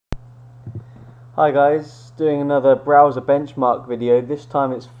Hi guys, doing another browser benchmark video. This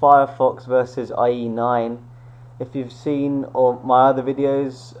time it's Firefox versus IE9. If you've seen all my other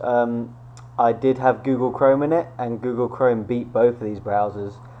videos, I did have Google Chrome in it, and Google Chrome beat both of these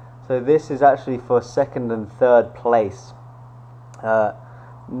browsers. So this is actually for second and third place.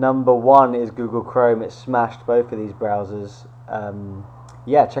 Number one is Google Chrome. It smashed both of these browsers.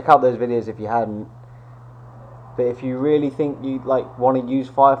 Yeah, check out those videos if you hadn't. But if you really think you want to use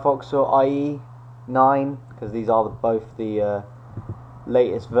Firefox or IE9, because these are both the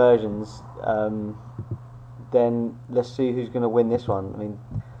latest versions, then let's see who's going to win this one. I mean,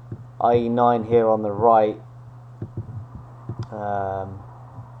 IE9 here on the right.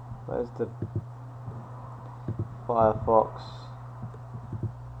 Where's the Firefox?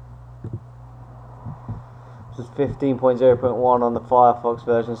 This is 15.0.1 on the Firefox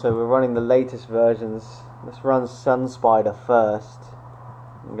version, so we're running the latest versions. Let's run SunSpider first.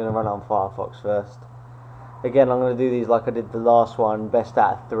 I'm going to run it on Firefox first. Again, I'm going to do these like I did the last one, best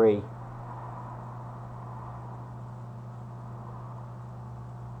out of 3.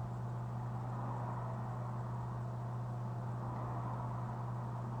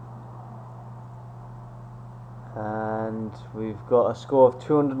 And we've got a score of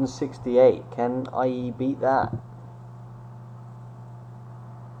 268. Can IE beat that?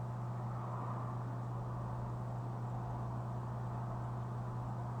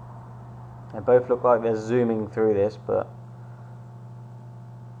 They both look like they're zooming through this, but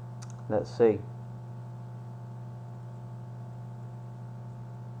let's see.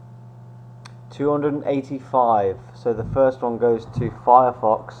 285. So the first one goes to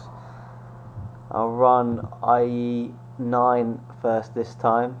Firefox. I'll run IE9 first this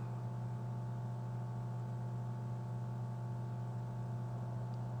time.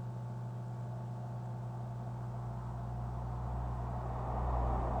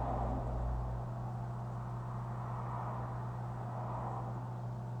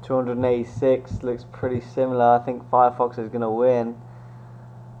 $286 looks pretty similar. I think Firefox is going to win.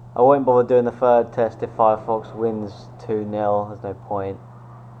 I won't bother doing the third test if Firefox wins 2-0. There's no point.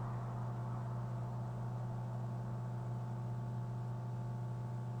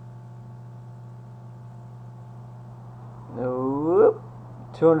 Nope.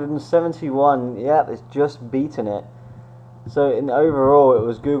 271. Yeah, it's just beaten it. So in overall, it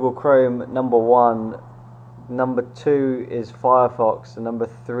was Google Chrome number 1. Number 2 is Firefox, and number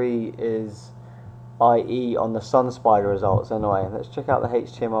 3 is IE on the SunSpider results. Anyway, let's check out the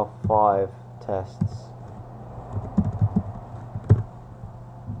HTML5 tests.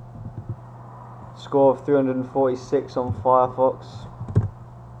 Score of 346 on Firefox.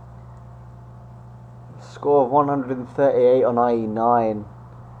 Score of 138 on IE9.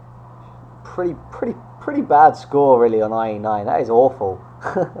 Pretty bad score really on IE9. That is awful.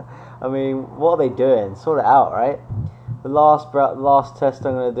 I mean, what are they doing? Sort it out, right? The last test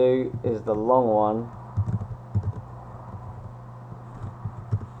I'm going to do is the long one.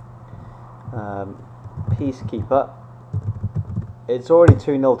 Peacekeeper. It's already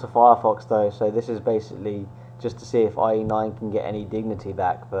 2-0 to Firefox though, so this is basically just to see if IE9 can get any dignity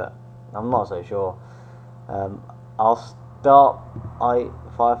back, but I'm not so sure. I'll start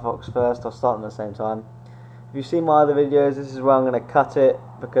Firefox first. I'll start them at the same time. If you've seen my other videos, this is where I'm going to cut it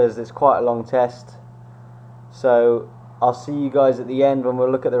because it's quite a long test. So I'll see you guys at the end when we'll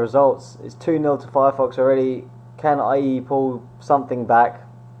look at the results. It's 2-0 to Firefox already. Can IE pull something back?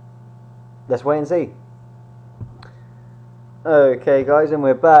 Let's wait and see. Okay guys, and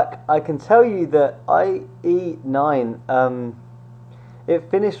we're back. I can tell you that IE9,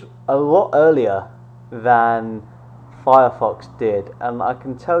 it finished a lot earlier than Firefox did, and I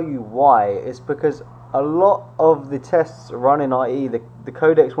can tell you why. It's because a lot of the tests run in IE, the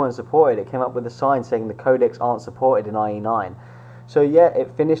codecs weren't supported. It came up with a sign saying the codecs aren't supported in IE9. So yeah,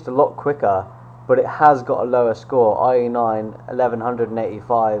 it finished a lot quicker, but it has got a lower score. IE9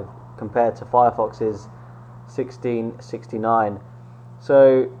 1185 compared to Firefox's 1669.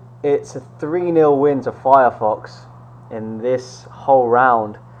 So it's a 3-0 win to Firefox in this whole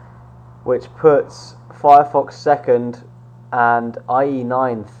round, which puts Firefox second and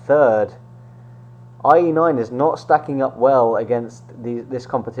IE9 third. IE9 is not stacking up well against this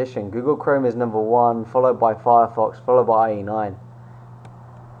competition. Google Chrome is number 1, followed by Firefox, followed by IE9.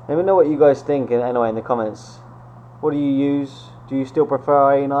 Let me know what you guys think anyway in the comments. What do you use? Do you still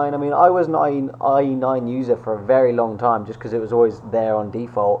prefer IE9? I mean, I was an IE9 user for a very long time just because it was always there on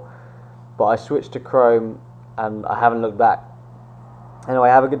default. But I switched to Chrome and I haven't looked back. Anyway,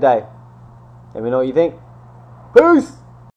 have a good day. Let me know what you think. Peace!